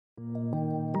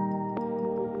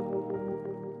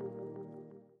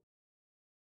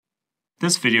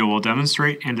This video will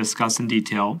demonstrate and discuss in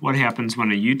detail what happens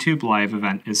when a YouTube live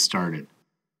event is started.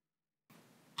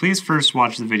 Please first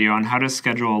watch the video on how to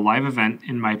schedule a live event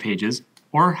in My Pages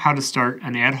or how to start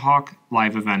an ad hoc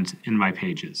live event in My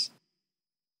Pages.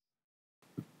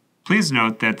 Please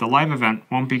note that the live event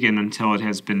won't begin until it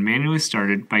has been manually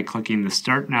started by clicking the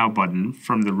Start Now button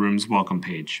from the room's welcome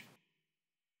page.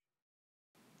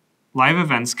 Live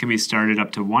events can be started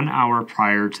up to 1 hour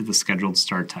prior to the scheduled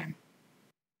start time.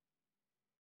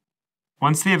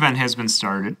 Once the event has been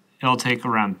started, it'll take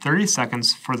around 30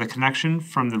 seconds for the connection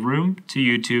from the room to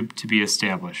YouTube to be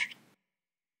established.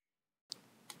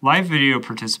 Live video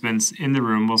participants in the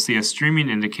room will see a streaming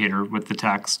indicator with the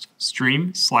text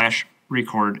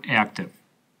Stream/Record active.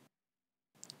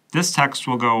 This text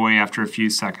will go away after a few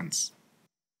seconds.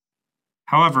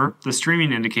 However, the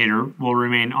streaming indicator will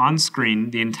remain on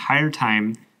screen the entire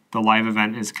time the live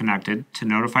event is connected to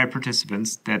notify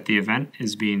participants that the event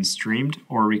is being streamed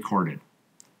or recorded.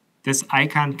 This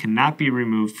icon cannot be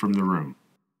removed from the room.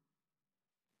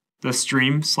 The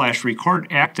Stream/Record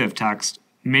active text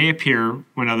may appear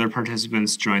when other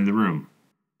participants join the room.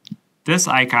 This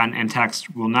icon and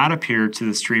text will not appear to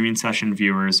the streaming session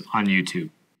viewers on YouTube.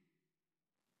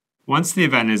 Once the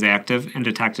event is active and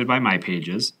detected by My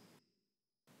Pages,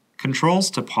 controls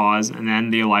to pause and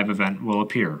end the live event will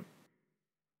appear.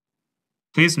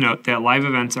 Please note that live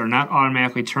events are not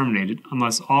automatically terminated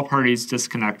unless all parties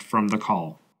disconnect from the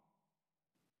call.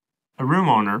 A room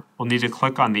owner will need to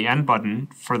click on the End button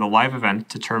for the live event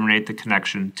to terminate the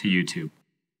connection to YouTube.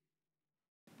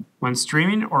 When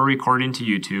streaming or recording to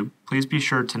YouTube, please be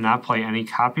sure to not play any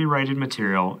copyrighted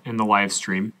material in the live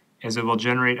stream, as it will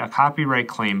generate a copyright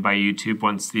claim by YouTube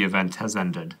once the event has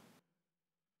ended.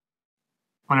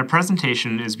 When a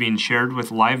presentation is being shared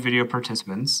with live video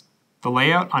participants, the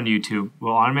layout on YouTube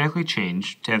will automatically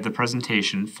change to have the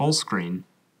presentation full screen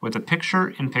with a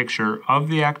picture-in-picture of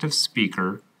the active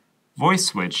speaker voice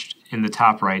switched in the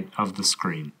top right of the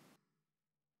screen.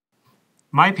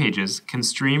 My Pages can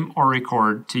stream or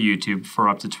record to YouTube for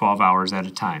up to 12 hours at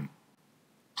a time.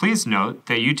 Please note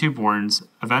that YouTube warns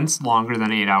events longer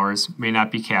than 8 hours may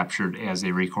not be captured as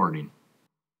a recording.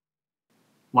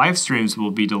 Live streams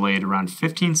will be delayed around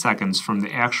 15 seconds from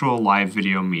the actual live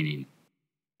video meeting.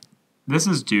 This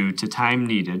is due to time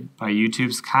needed by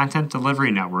YouTube's content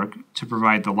delivery network to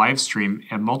provide the live stream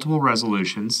at multiple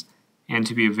resolutions and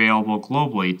to be available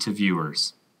globally to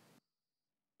viewers.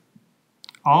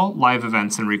 All live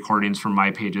events and recordings from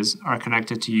My Pages are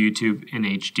connected to YouTube in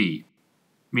HD,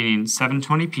 meaning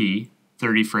 720p,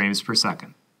 30 frames per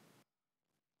second.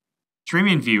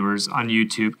 Streaming viewers on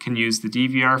YouTube can use the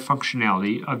DVR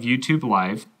functionality of YouTube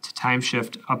Live to time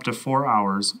shift up to 4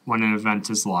 hours when an event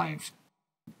is live.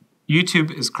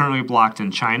 YouTube is currently blocked in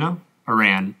China,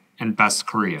 Iran, and West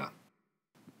Korea.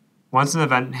 Once an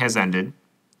event has ended,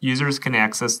 users can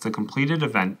access the completed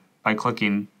event by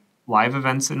clicking Live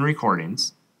Events and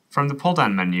Recordings from the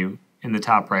pull-down menu in the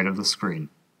top right of the screen.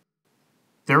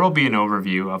 There will be an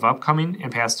overview of upcoming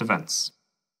and past events.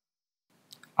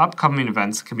 Upcoming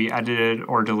events can be edited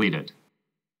or deleted.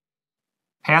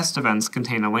 Past events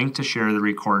contain a link to share the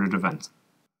recorded event.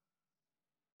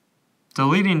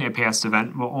 Deleting a past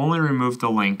event will only remove the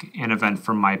link and event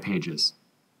from My Pages.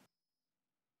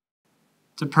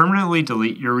 To permanently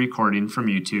delete your recording from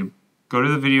YouTube, go to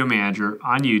the Video Manager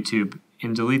on YouTube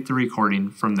and delete the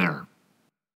recording from there.